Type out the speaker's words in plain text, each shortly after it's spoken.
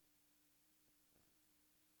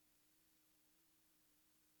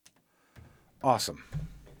Awesome.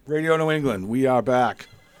 Radio New England, we are back.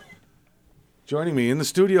 Joining me in the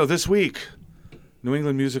studio this week, New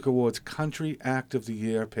England Music Awards Country Act of the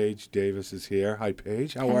Year, Paige Davis is here. Hi,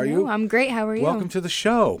 Paige. How are you? I'm great. How are you? Welcome to the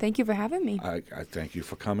show. Thank you for having me. I thank you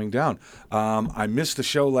for coming down. I missed the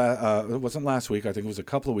show. It wasn't last week. I think it was a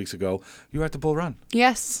couple of weeks ago. You were at the Bull Run.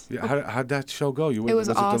 Yes. Yeah, how'd that show go? It was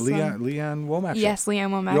awesome. The Leanne Womack show? Yes,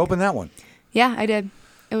 Leanne Womack. You opened that one? Yeah, I did.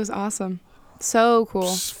 It was awesome. So cool.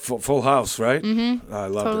 Full house, right? Mm-hmm. I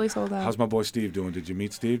loved Totally it. sold out. How's my boy Steve doing? Did you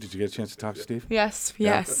meet Steve? Did you get a chance to talk to Steve? Yes.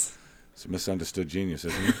 Yeah. Yes. He's a misunderstood genius,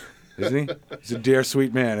 isn't he? Isn't he? He's a dear,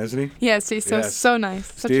 sweet man, isn't he? Yes, he's so nice.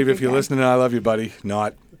 Such Steve, a if you're good guy. listening, I love you, buddy.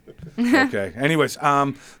 Not. Okay. Anyways,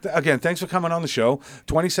 again, thanks for coming on the show.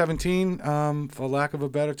 2017, for lack of a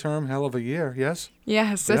better term, hell of a year, yes?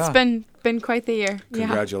 Yes, Yeah. it's been quite the year.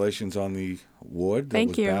 Congratulations on the award.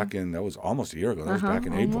 Thank you. That was almost a year ago. That was back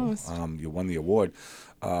in almost. April. You won the award.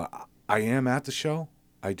 I am at the show.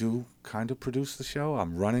 I do kind of produce the show.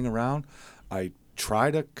 I'm running around. I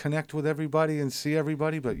try to connect with everybody and see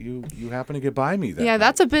everybody, but you happen to get by me that Yeah,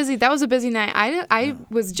 night. that was a busy night. I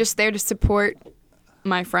was just there to support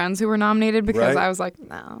my friends who were nominated because Right. I was like,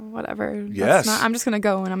 no, whatever. Yes. I'm just going to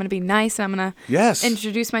go and I'm going to be nice and I'm going to Yes.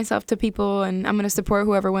 introduce myself to people and I'm going to support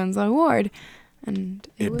whoever wins the award. And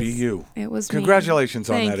It be you. It was me. Congratulations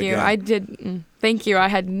on Thank that you. again. I did. Thank you. I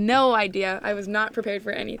had no idea. I was not prepared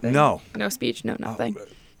for anything. No. No speech, no nothing.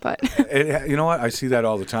 But You know what? I see that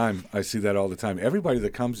all the time. Everybody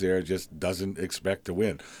that comes there just doesn't expect to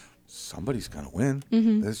win. Somebody's gonna win.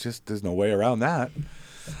 Mm-hmm. There's no way around that.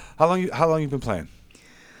 How long you been playing?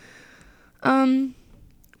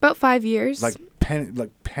 About 5 years. Like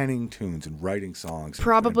penning tunes and writing songs. and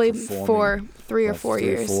Probably performing. 3 or 4 3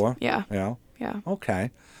 or years. 4? Yeah. Yeah. Yeah. Okay.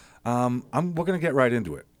 We're gonna get right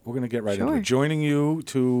into it. Into Sure. it. Joining you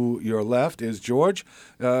to your left is George.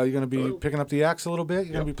 You're going to be picking up the axe a little bit.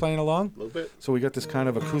 You're going to be playing along? A little bit. So we got this kind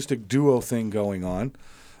of acoustic duo thing going on.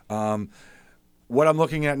 What I'm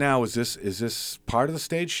looking at now, is this part of the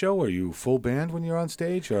stage show? Are you full band when you're on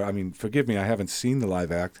stage? Or, I mean, forgive me, I haven't seen the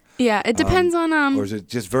live act. Yeah, it depends on Or is it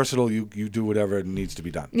just versatile? You do whatever needs to be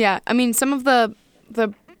done? Yeah, I mean some of the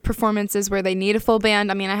performances where they need a full band.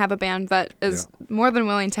 I mean, I have a band that is more than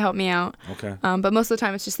willing to help me out. Okay. But most of the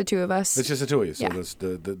time it's just the two of us. It's just the two of you. So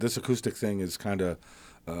Yeah. this acoustic thing is kind of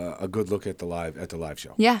a good look at the live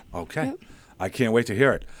show. Yeah. Okay. Yep. I can't wait to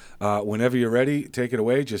hear it. Whenever you're ready, take it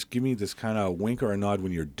away. Just give me this kind of wink or a nod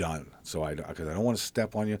when you're done. So because I don't want to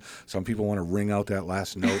step on you. Some people want to ring out that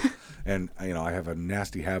last note, and I have a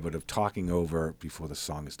nasty habit of talking over before the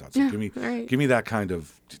song is done. So Yeah, give me right. give me that kind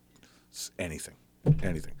of anything.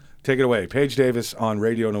 Take it away, Paige Davis on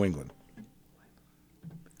Radio New England.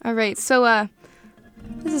 All right. So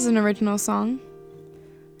this is an original song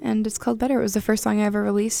and it's called Better. It was the first song I ever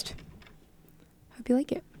released. Hope you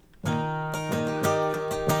like it.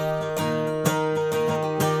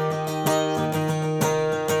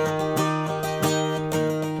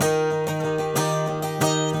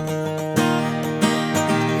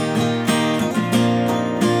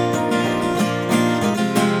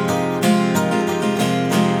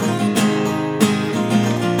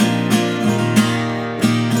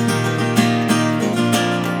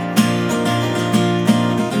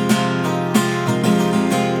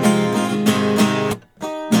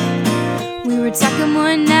 Talking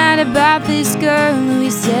one night about this girl who he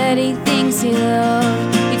said he thinks he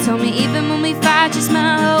loved. He told me even when we fight, she's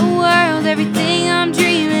my whole world, everything I'm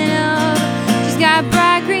dreaming of. She's got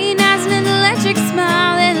bright green eyes and an electric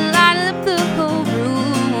smile that lighted up the whole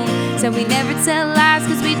room. Said we never tell lies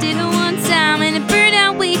cause we did it one time and it burned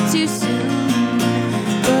out way too soon.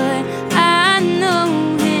 But I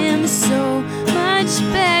know him so much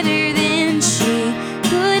better than she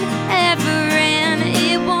could ever, and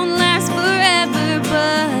it won't last forever.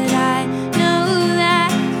 But I know that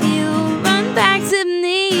he'll run back to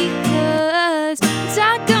me, cause we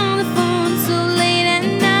talk on the phone so late at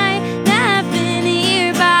night. I've been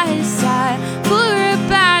here by his side for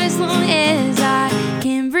about as long as I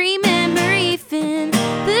can remember. Even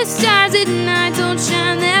the stars at night don't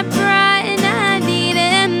shine that bright, and I need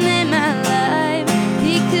him in my life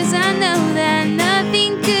because I know that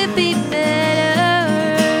nothing could be better.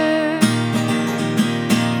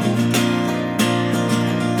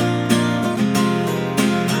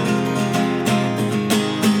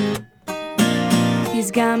 He's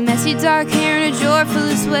got messy dark hair and a drawer full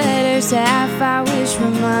of sweaters half I wish were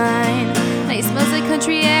mine. And he smells like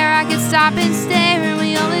country air, I could stop and stare, and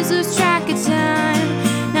we always lose track of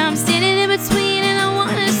time. Now I'm standing in between and I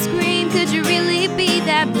wanna scream, could you really be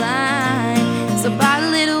that blind? So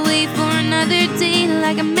bottle it away for another day,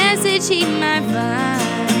 like a message he might find.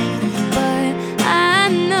 But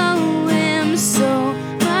know him so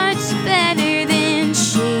much better than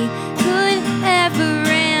she could ever,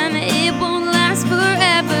 and it won't last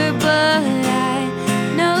forever, but I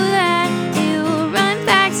know that it will run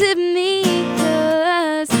back to me,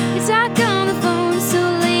 'cause we talk on the phone so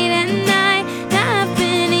late at night, and I've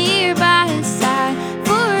been here by his side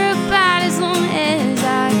for about as long as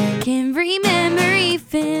I can remember.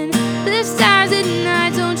 Even the stars at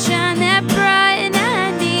night don't shine that bright, and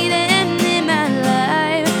I need him in my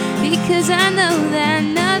life, because I know that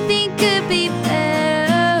nothing could be better.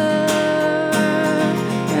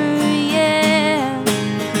 Yeah.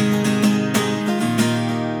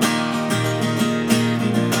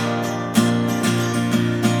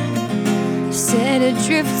 Set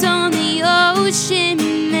adrift on the ocean,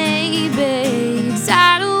 maybe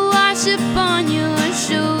tidal wash upon your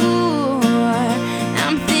shore.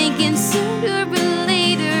 I'm thinking sooner or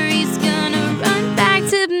later he's gonna run back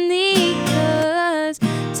to me, 'cause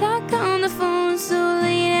talk on the phone so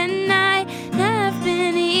late at night, and I've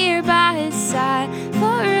been here by his side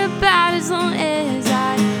for about as long as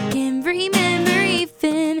I can remember.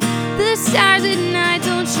 Even the stars at night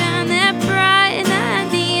don't shine that bright, and I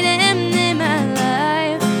need him in my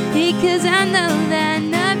life, because I know that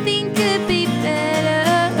nothing could be better.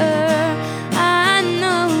 I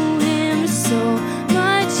know him so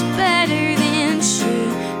much better than she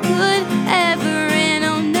could ever, and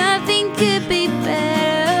oh, nothing could be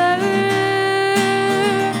better.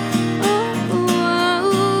 Oh,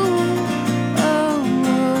 oh, oh,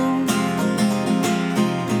 oh.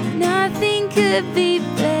 Nothing could be better.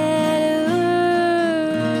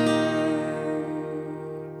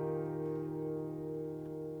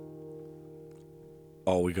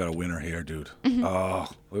 Oh, we got a winner here, dude. Oh,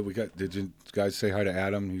 what we got? Did you guys say hi to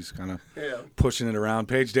Adam? He's kind of pushing it around.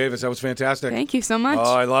 Paige Davis, that was fantastic. Thank you so much.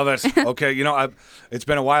 Oh, I love it. Okay, it's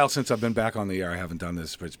been a while since I've been back on the air. I haven't done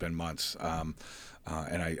this, but it's been months. And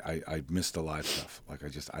I miss the live stuff. Like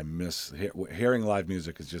I miss hearing live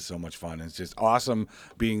music is just so much fun. It's just awesome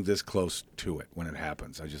being this close to it when it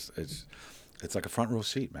happens. It's like a front row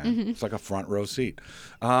seat, man. Mm-hmm. It's like a front row seat.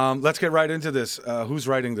 Let's get right into this. Who's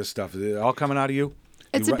writing this stuff? Is it all coming out of you?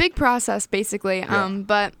 It's a big process, basically. Yeah.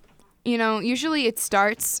 But, usually it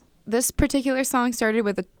starts, this particular song started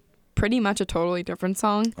with pretty much a totally different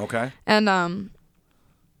song. Okay. And,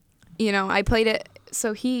 I played it.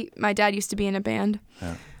 So my dad used to be in a band.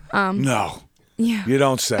 Yeah. Yeah. You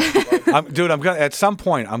don't say. Dude, at some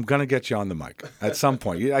point, I'm going to get you on the mic. At some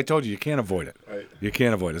point. I told you can't avoid it. Right. You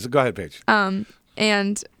can't avoid it. So go ahead, Paige. And,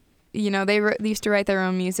 they used to write their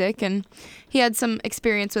own music, and he had some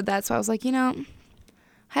experience with that. So I was like,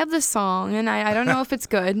 I have this song, and I don't know if it's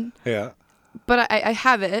good. Yeah. But I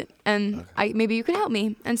have it, and maybe you could help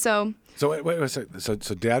me. And so... So wait a second.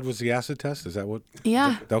 So Dad was the acid test? Is that what?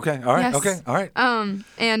 Yeah. Okay. All right. Yes. Okay. All right.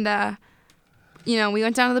 And we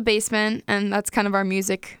went down to the basement, and that's kind of our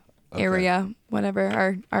music area,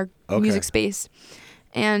 whatever, our music space.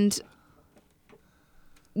 And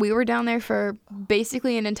we were down there for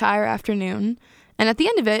basically an entire afternoon. And at the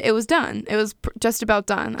end of it, it was done. It was just about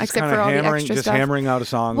done, just except for all the extra stuff. Just hammering out a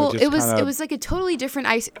song. Well, it was like a totally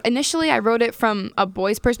different. Initially I wrote it from a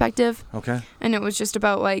boy's perspective. Okay. And it was just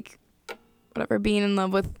about like, whatever, being in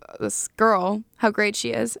love with this girl, how great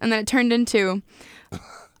she is, and then it turned into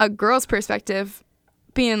a girl's perspective,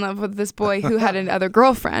 being in love with this boy who had another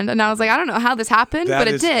girlfriend. And I was like, I don't know how this happened, but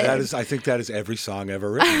it did. I think that is every song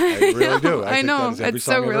ever written. I really do. I know. It's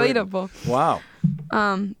so relatable. Wow.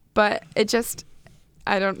 But it just,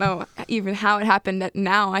 I don't know even how it happened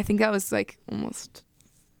now. I think that was like almost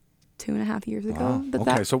 2.5 years ago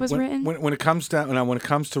that was written. When it comes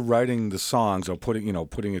to writing the songs or putting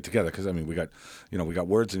it together, because we got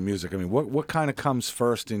words and music. What kind of comes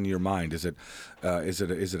first in your mind? Is it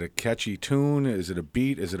a catchy tune? Is it a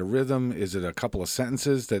beat? Is it a rhythm? Is it a couple of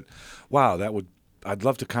sentences that, I'd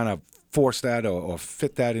love to kind of force that or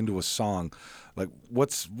fit that into a song. Like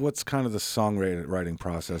what's kind of the songwriting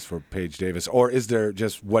process for Paige Davis, or is there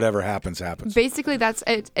just whatever happens? Basically, that's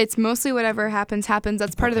it. It's mostly whatever happens.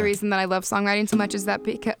 That's part of the reason that I love songwriting so much. Is that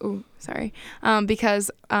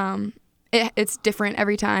because it's different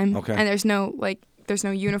every time, and there's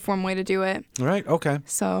no uniform way to do it. Right. Okay.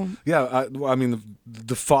 So yeah,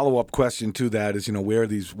 the follow-up question to that is, where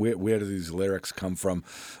do these lyrics come from?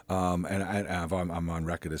 And I'm on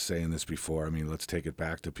record as saying this before. Let's take it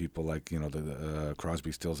back to people like the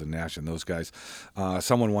Crosby, Stills, and Nash and those guys.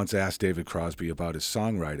 Someone once asked David Crosby about his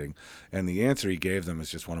songwriting, and the answer he gave them is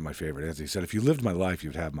just one of my favorite answers. He said, "If you lived my life,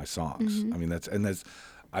 you'd have my songs." Mm-hmm.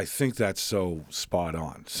 I think that's so spot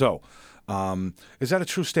on. So. Is that a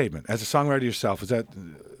true statement? As a songwriter yourself, is that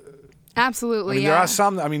Absolutely, I mean, yeah. there are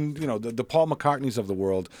some. I mean, the Paul McCartneys of the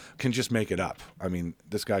world can just make it up. I mean,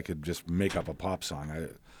 this guy could just make up a pop song.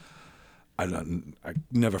 I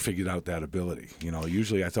never figured out that ability.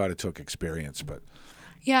 Usually I thought it took experience, but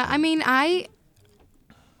Yeah, I mean,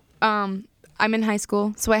 I'm in high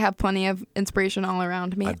school, so I have plenty of inspiration all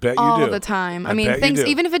around me. I bet you all do. the time. I I mean, bet you things, do.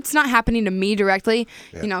 even if it's not happening to me directly,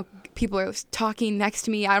 Yeah. People are talking next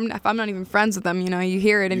to me. If I'm not even friends with them, you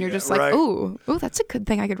hear it and you're Yeah, just like, right. oh, that's a good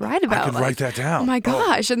thing I could write about. I could Like, write that down. Oh my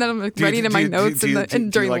gosh! And then I'm like writing in my notes during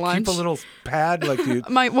do you, like, lunch. keep a little pad, like you.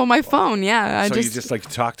 My phone, yeah. So you just like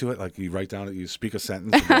talk to it, like you write down, you speak a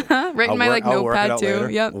sentence. And Right in my I'll work it notepad out too. later.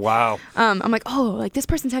 Yep. Wow. I'm like, oh, like this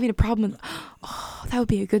person's having a problem with. Oh, that would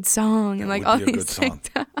be a good song, and like would all be a good these song.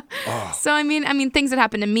 things. Oh. So I mean, things that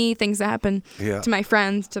happen to me, things that happen Yeah. to my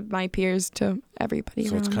friends, to my peers, to everybody.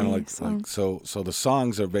 So it's around kind of me, like so the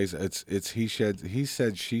songs are based. It's he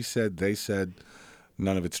said, she said, they said.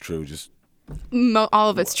 None of it's true. Just all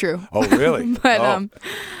of it's true. oh really? But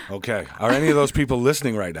okay. Are any of those people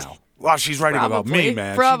listening right now? Well, she's writing about me, Probably,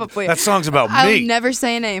 man. probably. That song's about I'll me. never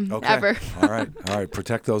say a name Okay. ever. All right.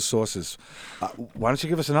 Protect those sources. Why don't you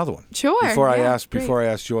give us another one? Sure. Before I yeah,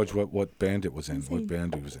 ask George what band it was in, what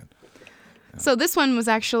band he was in. So this one was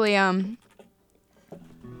actually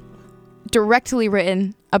directly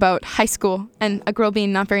written about high school and a girl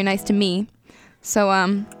being not very nice to me. So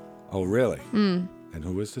Oh, really? And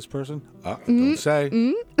who is this person? Don't say.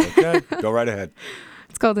 Okay, go right ahead.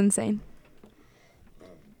 it's called Insane.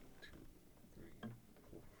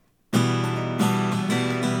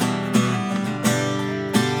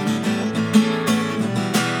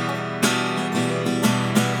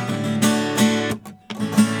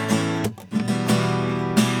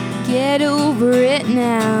 Get over it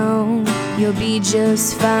now, you'll be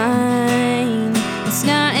just fine. It's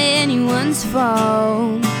not anyone's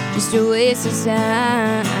fault, just a waste of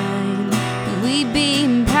time. We'd be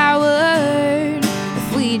empowered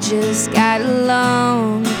if we just got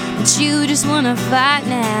along. But you just wanna fight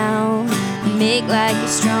now, make like you're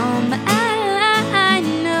strong. But I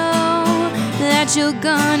know that you're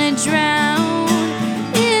gonna drown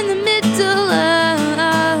in the middle of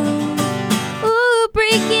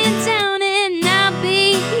breaking down, and I'll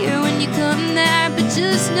be here when you come there. But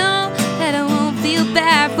just know that I won't feel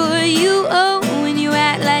bad for you. Oh, when you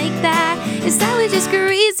act like that, is that we just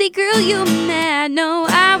crazy, girl? You're mad. No,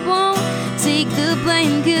 I won't take the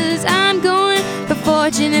blame, 'cause I'm going for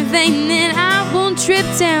fortune and fame, and I won't trip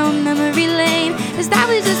down memory lane. Is that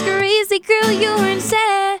we just crazy, girl? You're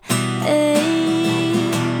insane.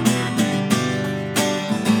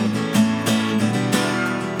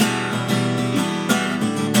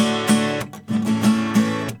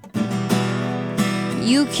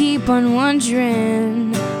 You keep on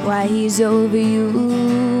wondering why he's over you.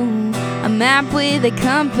 A map with a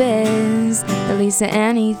compass that leads to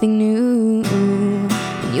anything new.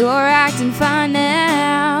 You're acting fine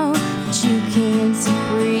now, but you can't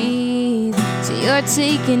breathe. So you're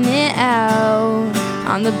taking it out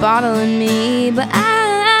on the bottle and me. But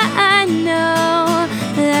I know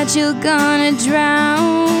that you're gonna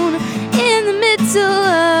drown in the middle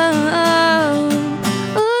of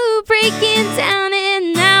breaking down,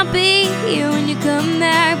 and I'll be here when you come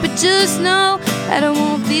back. But just know that I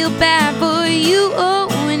won't feel bad for you. Oh,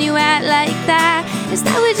 when you act like that, is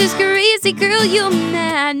that we're just crazy, girl? You're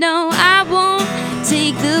mad. No, I won't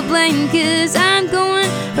take the blame, 'cause I'm going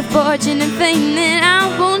for fortune and fame, and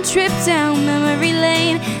I won't trip down memory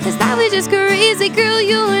lane. Is that we're just crazy, girl?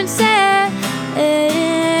 You're insane.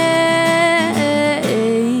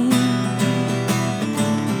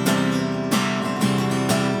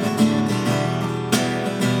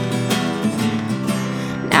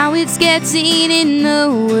 Now it's getting in the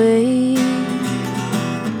way.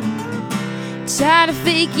 Tired of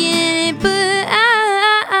faking it, but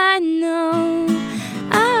I know,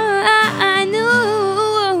 I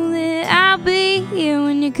know that I'll be here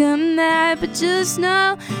when you come back. But just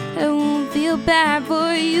know I won't feel bad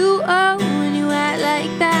for you. Oh, when you act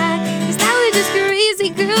like that, 'cause now we're just crazy,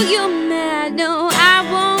 girl. You're mad. No, I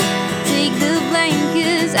won't take the blame,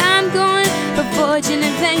 'cause I'm going for fortune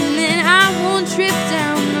and fame, and I won't trip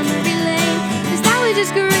down memory lane. 'Cause now we're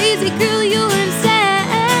just crazy, girl. You're insane.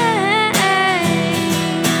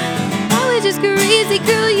 Now we're just crazy,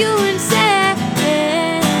 girl. You're insane.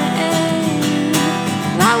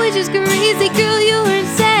 Now we're just crazy, girl. You're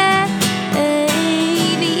insane.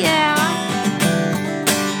 Yeah.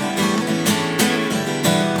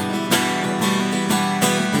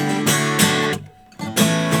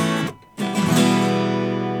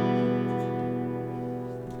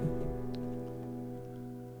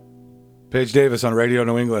 Paige Davis on Radio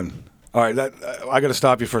New England. All right, I got to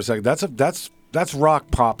stop you for a second. That's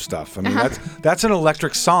rock pop stuff. I mean, that's an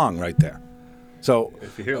electric song right there. So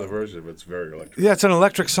If you hear the version of it, it's very electric. yeah, it's an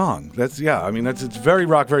electric song. I mean, it's very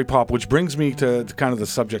rock, very pop, which brings me to kind of the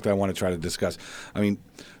subject I want to try to discuss. I mean,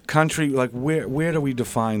 country, like where do we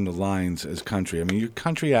define the lines as country? I mean, you're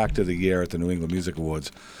Country Act of the Year at the New England Music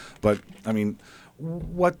Awards, but I mean,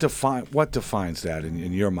 what defines that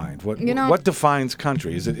in your mind? What defines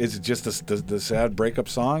country? Is it just the sad breakup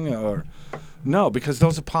song, or no? Because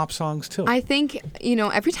those are pop songs too. I think,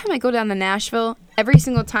 every time I go down to Nashville, every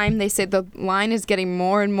single time they say the line is getting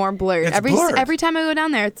more and more blurred. It's blurred. Every time I go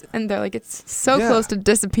down there, they're like, it's so Yeah. close to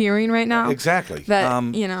disappearing right now. Exactly.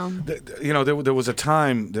 That, There was a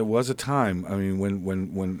time. I mean,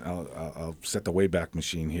 when I'll set the Wayback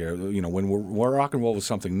Machine here. When rock and roll was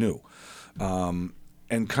something new.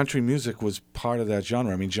 And country music was part of that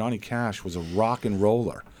genre. I mean, Johnny Cash was a rock and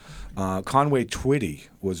roller. Conway Twitty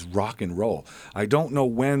was rock and roll. I don't know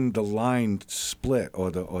when the line split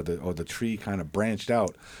or the tree kind of branched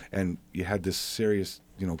out, and you had this serious,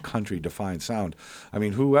 country defined sound. I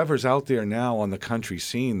mean, whoever's out there now on the country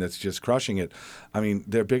scene that's just crushing it. I mean,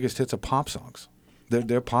 their biggest hits are pop songs.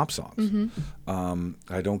 They're pop songs. Mm-hmm.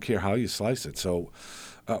 I don't care how you slice it. So.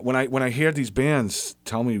 When I hear these bands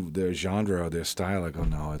tell me their genre or their style, I go,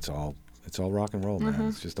 no, it's all rock and roll, man. Mm-hmm.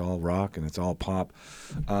 It's just all rock and it's all pop.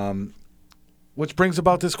 Which brings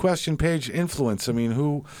about this question, Paige, influence. I mean,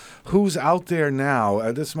 who's out there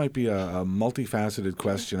now? This might be a multifaceted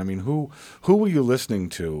question. I mean, who were you listening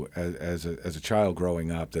to as a child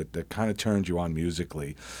growing up that kind of turned you on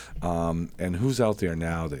musically? And who's out there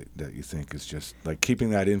now that you think is just like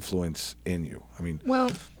keeping that influence in you? I mean,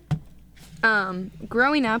 Well,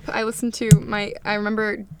 growing up, I listened to I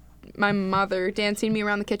remember my mother dancing me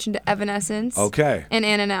around the kitchen to Evanescence. okay. And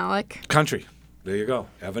Ann and Alec. Country. There you go.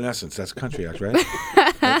 Evanescence. That's Country Act, right?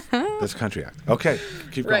 that's Country Act. Okay.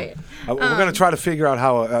 Keep going. Right. We're going to try to figure out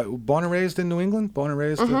how... born and raised in New England? Born and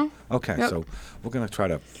raised? Okay. Yep. So we're going to try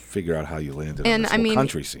to figure out how you landed And on this I whole mean,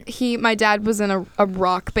 country scene. my dad was in a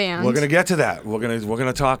rock band. We're going to get to that. We're going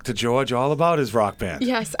to talk to George all about his rock band.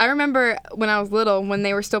 Yes, I remember when I was little, when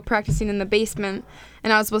they were still practicing in the basement,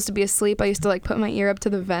 and I was supposed to be asleep. I used to put my ear up to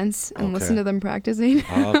the vents and listen to them practicing.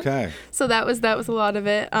 Okay. So that was a lot of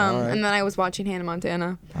it. All right. And then I was watching Hannah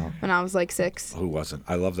Montana when I was 6. Who wasn't?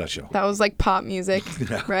 I love that show. That was pop music,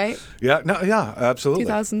 right? Yeah. No. Yeah. Absolutely.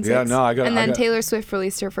 2006. Yeah. No. And then Taylor Swift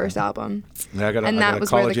released her first album. I got and I that got a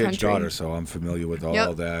was where the college-age country- daughter, so I'm familiar with all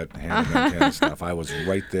Yep. that Hannah Montana stuff. I was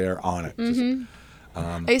right there on it. Just-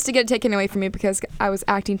 I used to get it taken away from me because I was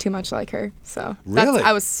acting too much like her. So Really?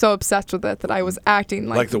 I was so obsessed with it that I was acting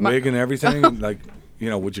like the wig and everything.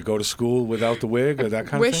 Would you go to school without the wig or that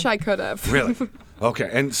kind of Wish thing? I could have. Really? Okay.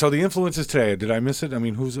 And so the influences today, did I miss it? I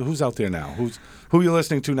mean, who's out there now? Who are you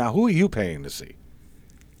listening to now? Who are you paying to see?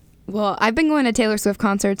 Well, I've been going to Taylor Swift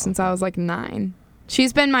concerts since I was 9.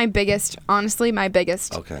 She's been my biggest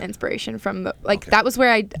Okay. inspiration from the Okay. that was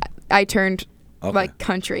where I turned Okay.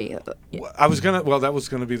 country. Well, that was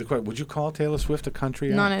gonna be the question. Would you call Taylor Swift a country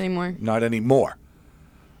act? Not anymore. Not anymore.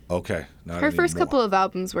 Okay. Not Her first anymore. couple of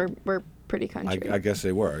albums were pretty country. I guess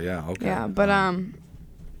they were. Yeah. Okay. Yeah, but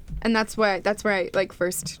and that's where I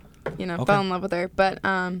first Okay. fell in love with her. But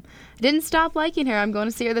I didn't stop liking her. I'm going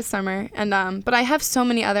to see her this summer, and but I have so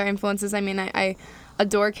many other influences. I mean, I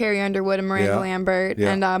adore Carrie Underwood and Miranda Yeah. Lambert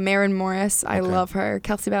Yeah. and Maren Morris. I Okay. love her.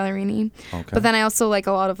 Kelsey Ballerini. Okay. But then I also like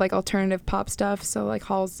a lot of alternative pop stuff. So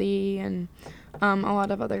Halsey and a lot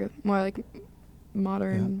of other more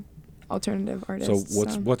modern alternative So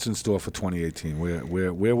artists. what's in store for 2018?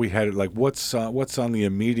 Where we headed? What's on the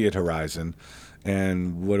immediate horizon,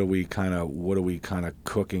 and what are we kind of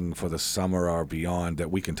cooking for the summer or beyond that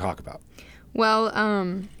we can talk about? Well,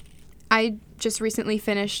 I just recently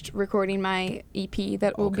finished recording my EP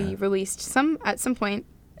that will Okay. be released at some point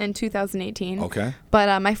in 2018. Okay.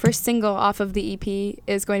 But my first single off of the EP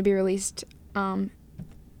is going to be released on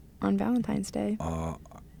Valentine's Day.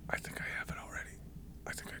 I think I have it already.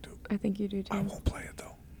 I think I do. I think you do too. I won't play it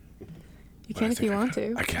though. You But can I if think you I want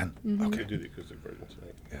can. to. I can. Mhm. Okay. You do the acoustic version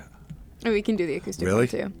tonight. Yeah. Or we can do the acoustic Really?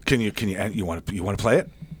 one Can you want to play it?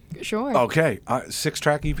 too. Sure. Okay.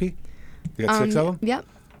 6-track EP. You got 6 of them? Yep.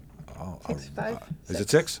 Oh, 6, 5. Is it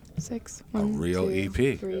 6? 6. A real 1, 2,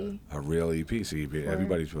 EP. 3. A real EP. So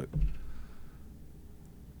everybody's put.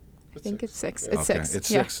 I think it's 6. Yeah. It's Okay, 6.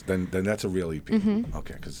 it's yeah. 6. Then that's a real EP. Mhm.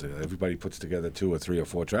 Okay, because everybody puts together 2 or 3 or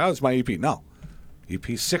 4 tracks. Oh, it's my EP. No,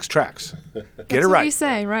 EP 6 tracks. Get That's it what right. we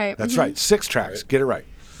say, right? That's Mhm. right. 6 tracks. Get it right.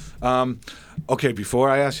 Okay, before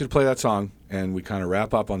I ask you to play that song and we kind of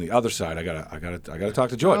wrap up on the other side, I gotta talk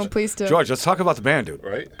to George. Oh, please do. George, let's talk about the band, dude.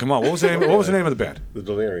 Right. Come on. What was the name of the band? The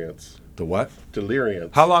Deliriants. The what?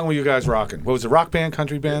 Delirium. How long were you guys rocking? What was it? Rock band,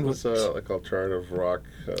 country band? It was like alternative rock.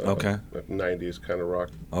 Okay. Like 90s kind of rock.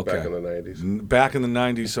 Okay. Back in the 90s. Back in the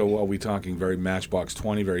 90s, so are we talking very Matchbox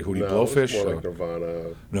 20, very Hootie No, Blowfish? it was more or- like Nirvana,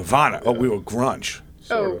 Nirvana. Oh, we were grunge.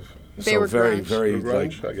 sort Oh. of. They so were very, grunge. very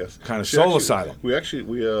Grunge, like I guess. kind of She Soul actually- Asylum.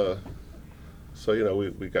 So,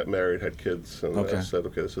 we got married, had kids, and Okay. I said,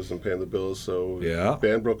 okay, this isn't paying the bills. So Yeah.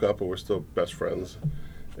 band broke up, but we're still best friends.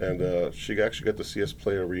 And she actually got to see us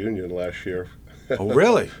play a reunion last year. Oh,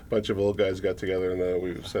 really? A bunch of old guys got together, and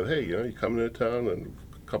we said, hey, you coming into town? And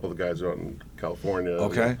a couple of the guys are out in California. and,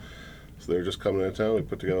 Okay. so they were just coming into town. We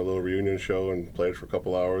put together a little reunion show and played for a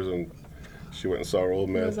couple hours, and she went and saw her old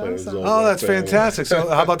man That's play with his awesome. old Oh, man that's band. fantastic. So,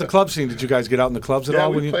 how about the club scene? Did you guys get out in the clubs at Yeah,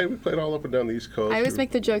 all? we played all up and down the East Coast. I always We-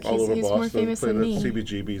 make the joke all over he's more Boston, famous played than at me.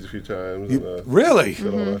 CBGB's a few times. You- and, really?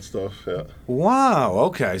 did all that stuff, yeah. Wow.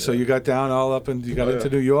 Okay. So you got down all up and you got Oh, into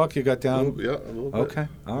yeah. New York. You got A down. little, yeah, a little bit. Okay.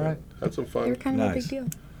 All right. Had some They fun, were kind of a Nice. big deal.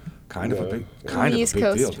 Kind of a Yeah. big, On kind the of a East big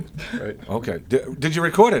deal. Coast. right? Okay. Did you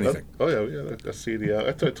record anything? Oh, yeah, a CD.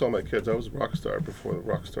 I told my kids I was a rock star before the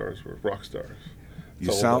rock stars were rock stars. You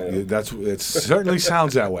That's all I am. sound. It certainly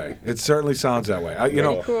sounds that way. It certainly sounds that way.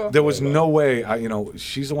 Cool. There was no way.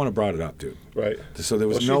 She's the one who brought it up, dude. Right. So there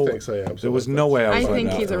was Well, no. she thinks I am, so there was that's- no way I was I letting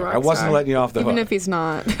think you he's off a the rock hook. I wasn't star. letting you off the Even hook. if he's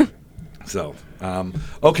not. So,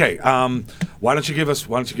 okay. Why don't you give us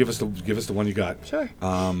the one you got? Sure.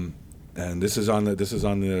 And this is on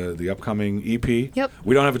the upcoming EP. Yep.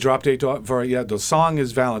 We don't have a drop date for it yet. The song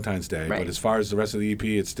is Valentine's Day, Right. but as far as the rest of the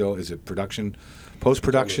EP, is it production, post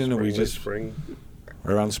production, or we Late just spring.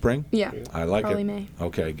 around the spring? Yeah. I like Probably it. May.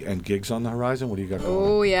 Okay, and gigs on the horizon. What do you got going? on?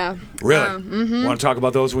 Oh, yeah. Really? Want to talk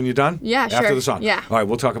about those when you're done? Yeah, After sure. the song. Yeah. All right,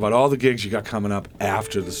 we'll talk about all the gigs you got coming up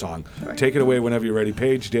after the song. Take it away whenever you're ready.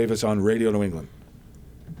 Paige Davis on Radio New England.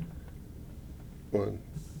 1,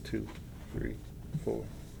 2, 3, 4.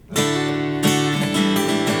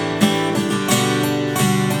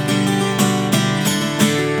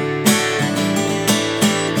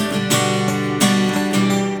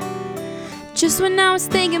 Just when I was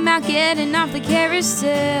thinking about getting off the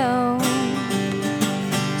carousel,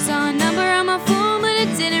 saw a number on my phone, but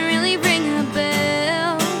it didn't really ring a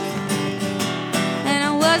bell. And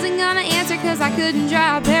I wasn't gonna answer cause I couldn't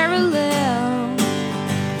draw a parallel,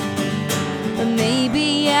 but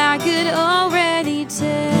maybe I could already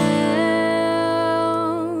tell.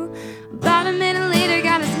 About a minute later,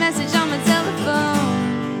 got his message on my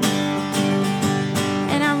telephone,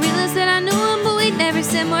 and I realized that I knew him, but we'd never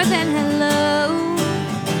said more than hello.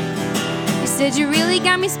 He said, you really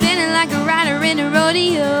got me spinning like a rider in a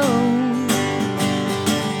rodeo,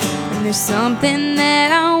 and there's something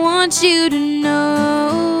that I want you to know.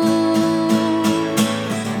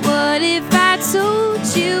 What if I told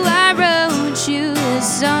you I wrote you a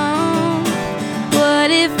song?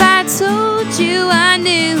 What if I told you I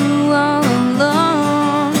knew all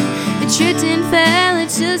along? The truth didn't fail,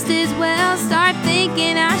 it's just as well. Start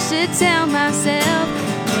thinking I should tell myself,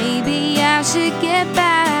 maybe I should get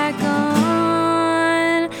back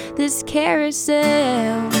on this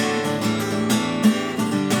carousel.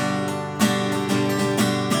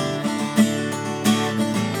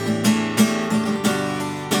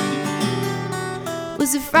 It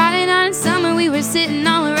was a Friday night in summer, we were sitting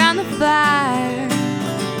all around the fire,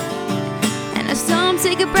 and I saw him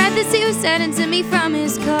take a breath as he was heading to me from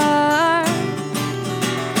his car.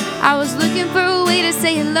 I was looking for a way to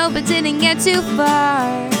say hello, but didn't get too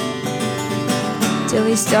far, till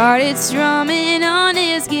he started strumming on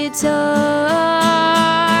his guitar,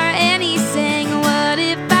 and he sang, what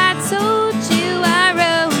if I told you I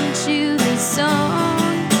wrote you this song?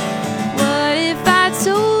 What if I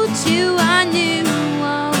told you I knew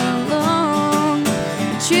all along?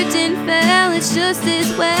 The truth didn't fail, it's just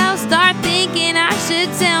as well. Start thinking I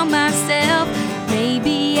should tell myself,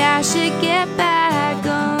 maybe I should get back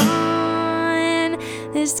on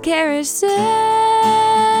this carousel.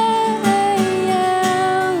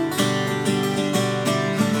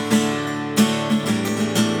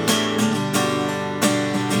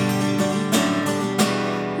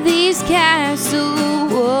 These castle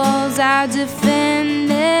walls I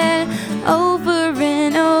defended over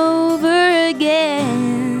and over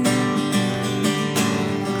again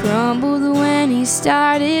crumbled when he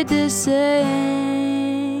started to sing.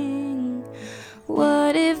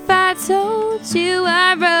 What if I told you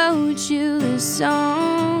I wrote you this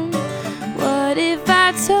song? What if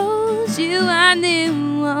I told you I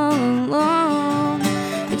knew all along?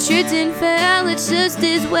 The truth didn't fail, it's just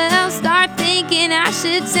as well. Start thinking I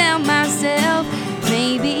should tell myself,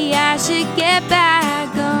 maybe I should get back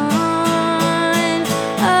on.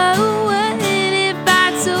 Oh, what if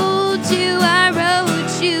I told you I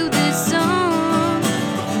wrote you this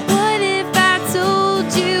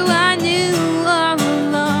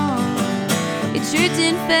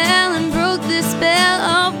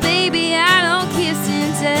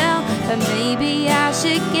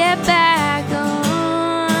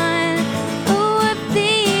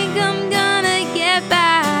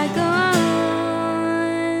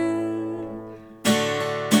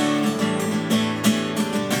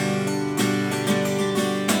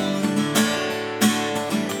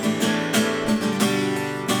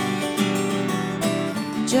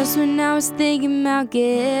Just when I was thinking about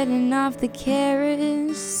getting off the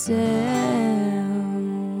carousel.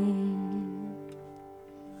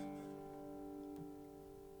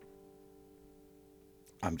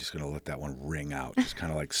 I'm just going to let that one ring out. Just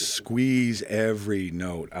kind of like squeeze every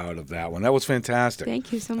note out of that one. That was fantastic.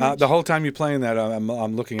 Thank you so much. The whole time you're playing that,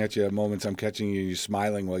 I'm looking at you at moments. I'm catching you. You're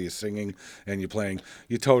smiling while you're singing and you're playing.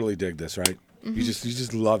 You totally dig this, right? Mm-hmm. You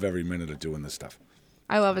just love every minute of doing this stuff.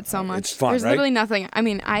 I love it so much. It's fun, There's right? literally nothing. I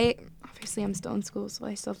mean, obviously I'm still in school, so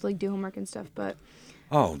I still have to like do homework and stuff, but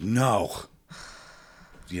Oh, no.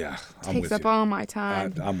 Yeah, I'm takes with up you. all my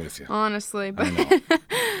time. I'm with you. Honestly, but I know.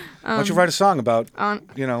 Why don't you write a song about,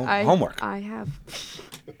 homework? I have.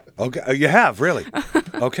 Okay, you have, really?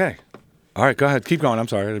 Okay. All right, go ahead. Keep going. I'm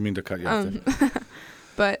sorry. I didn't mean to cut you off there.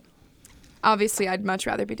 But obviously, I'd much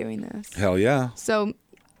rather be doing this. Hell yeah. So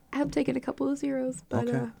I've taken a couple of zeros, but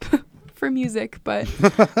Okay. for music, but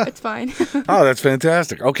it's fine. Oh, that's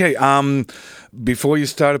fantastic. Okay, before you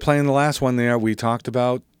started playing the last one there, we talked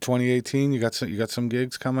about 2018. You got some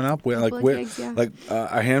gigs coming up. Couple of gigs, yeah.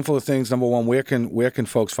 A handful of things. Number one, where can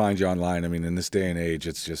folks find you online? I mean, in this day and age,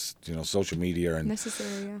 it's just social media and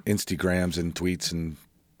Necessary, yeah. Instagrams and tweets and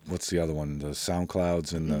what's the other one? The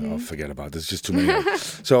SoundClouds and the, forget about it. There's just too many. of them.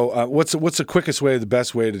 So what's the quickest way, the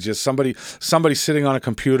best way to just somebody sitting on a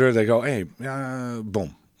computer? They go, hey,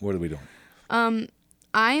 boom. What are we doing?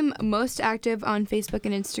 I'm most active on Facebook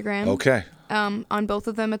and Instagram. Okay. On both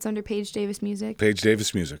of them, it's under Paige Davis Music. Paige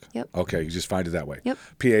Davis Music. Yep. Okay, you just find it that way. Yep.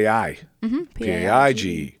 PAI. Mm-hmm.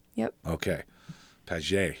 PAIGE. Yep. Okay.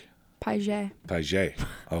 Paige. Paige. Paige.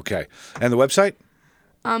 Okay. And the website?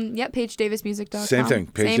 Yep, PaigeDavisMusic.com. Same thing.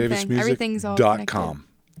 Same thing. Everything's all connected. PaigeDavisMusic.com.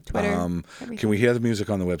 Twitter. Can we hear the music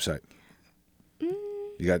on the website?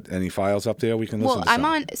 You got any files up there we can listen Well,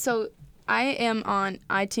 to? I am on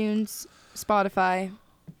iTunes, Spotify,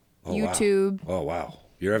 YouTube. Wow. Oh, wow.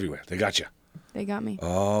 You're everywhere. They got you. They got me.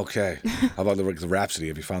 Okay. How about the Rhapsody?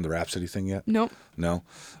 Have you found the Rhapsody thing yet? Nope. No?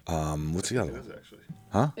 What's the other It one? is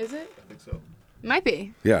actually. Is it? I think so. Might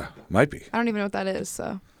be. Yeah, might be. I don't even know what that is,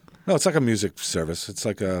 so. No, it's like a music service. It's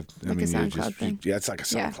like a SoundCloud thing. Yeah, it's like a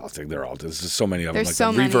Yeah. SoundCloud thing. They're all there's just so many of them. There's like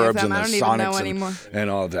so the many of reverbs them. and the I don't even know sonics anymore. and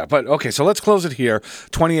all of that. But okay, so let's close it here.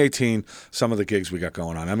 2018, some of the gigs we got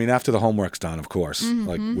going on. I mean, after the homework's done, of course. Mm-hmm.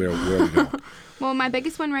 Like where are we going? Well, my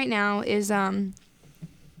biggest one right now is I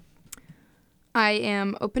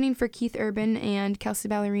am opening for Keith Urban and Kelsey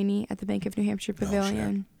Ballerini at the Bank of New Hampshire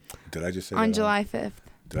Pavilion Did I just say on that? July 5th.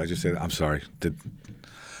 Did I just say that? I'm sorry.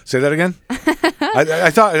 Say that again? I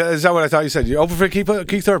thought, is that what I thought you said? You open for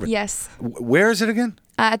Keith Urban? Yes. Where is it again?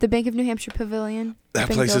 At the Bank of New Hampshire Pavilion. That up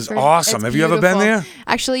in place is Guilford. awesome. It's Have you ever been beautiful. there?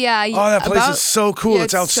 Actually, yeah. Oh, that place is so cool. Yeah,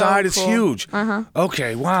 it's outside. so It's cool. huge. Uh-huh.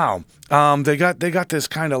 Okay, wow. They got this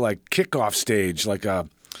kind of like kickoff stage, like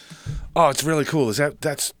it's really cool.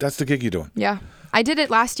 That's the gig you're doing? Yeah. I did it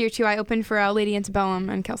last year, too. I opened for Lady Antebellum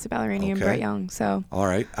and Kelsey Ballerini and Okay. Brett Young. So All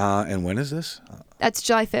right. And when is this? that's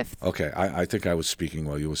July 5th. Okay, I think I was speaking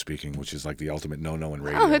while you were speaking, which is like the ultimate no in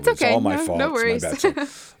radio. Oh, it's okay. all my No- fault. no worries. It's my bad.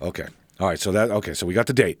 So, okay. All right. So we got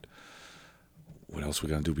the date. What else we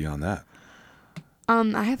gonna do beyond that?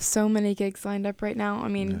 I have so many gigs lined up right now. I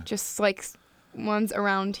mean, just like ones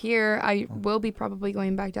around here. I will be probably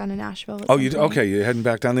going back down to Nashville. at Oh, some you point. okay? You're heading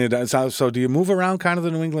back down there. So do you move around kind of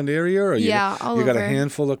the New England area, or Yeah, all you got a over.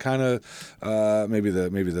 handful of kind of maybe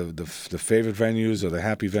the favorite venues or the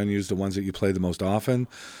happy venues, the ones that you play the most often,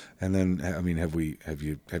 and then I mean, have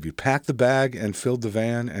you packed the bag and filled the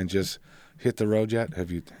van and just hit the road yet?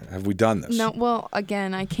 Have we done this? No, well,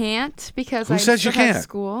 again, I can't because Who I says still you have can't?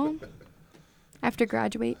 school. I have to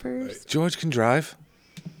graduate first. George can drive,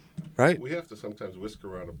 right? We have to sometimes whisk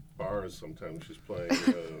her out of bars sometimes. She's playing,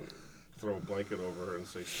 throw a blanket over her and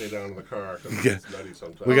say, stay down in the car because Yeah. it's nutty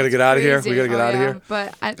sometimes. We got to get out of here. We Crazy. got to get Oh, out of yeah. here.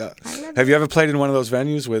 But Have you ever played in one of those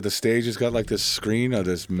venues where the stage has got like this screen or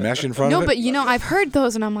this mesh in front no, of it? but I've heard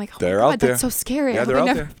those, and I'm like, oh They're my God, out there. that's so scary. Yeah, I they're would out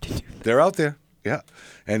never there. have to do that. They're out there. Yeah.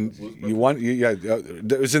 And you want,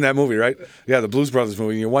 it was in that movie, right? Yeah, the Blues Brothers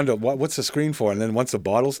movie. And you wonder, what's the screen for? And then once the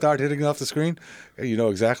bottles start hitting off the screen, you know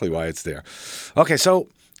exactly why it's there. Okay, so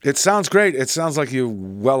it sounds great. It sounds like you're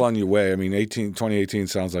well on your way. I mean, 2018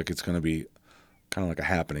 sounds like it's going to be kind of like a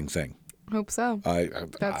happening thing. Hope so.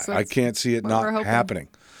 I can't see it what not we're hoping. happening.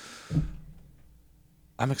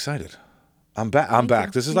 I'm excited. I'm back. I'm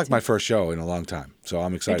back. This is Me like my too. first show in a long time, so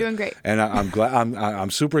I'm excited. doing great. and I'm glad.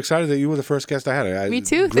 I'm super excited that you were the first guest I had. Me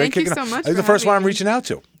too. Great Thank you kicking so off. much It's the for first one I'm having me. reaching out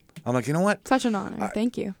to. I'm like, you know what? Such an honor.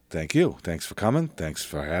 Thank you. Thank you. Thanks for coming. Thanks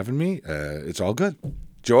for having me. It's all good.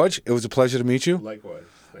 George, it was a pleasure to meet you. Likewise.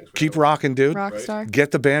 Thanks for Keep having rocking, dude. Rockstar.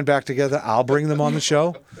 Get the band back together. I'll bring them on the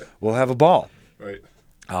show. We'll have a ball. me. Right.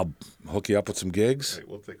 I'll hook you up with some gigs. Right,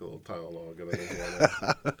 we'll take a little Tylenol, get it into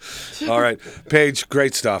one. All right, Paige,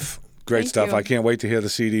 great stuff. Great Thank stuff. you. I can't wait to hear the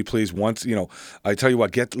CD. Please, once I tell you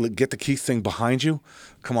what, get the Keith thing behind you.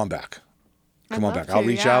 Come on back. Come on love back. I'll to.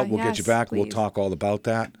 reach Yeah, out. We'll get you yes, back. We'll please. talk all about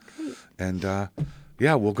that. And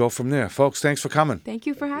we'll go from there, folks. Thanks for coming. Thank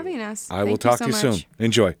you for having us. I will Thank talk so to you soon. much.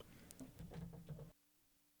 Enjoy.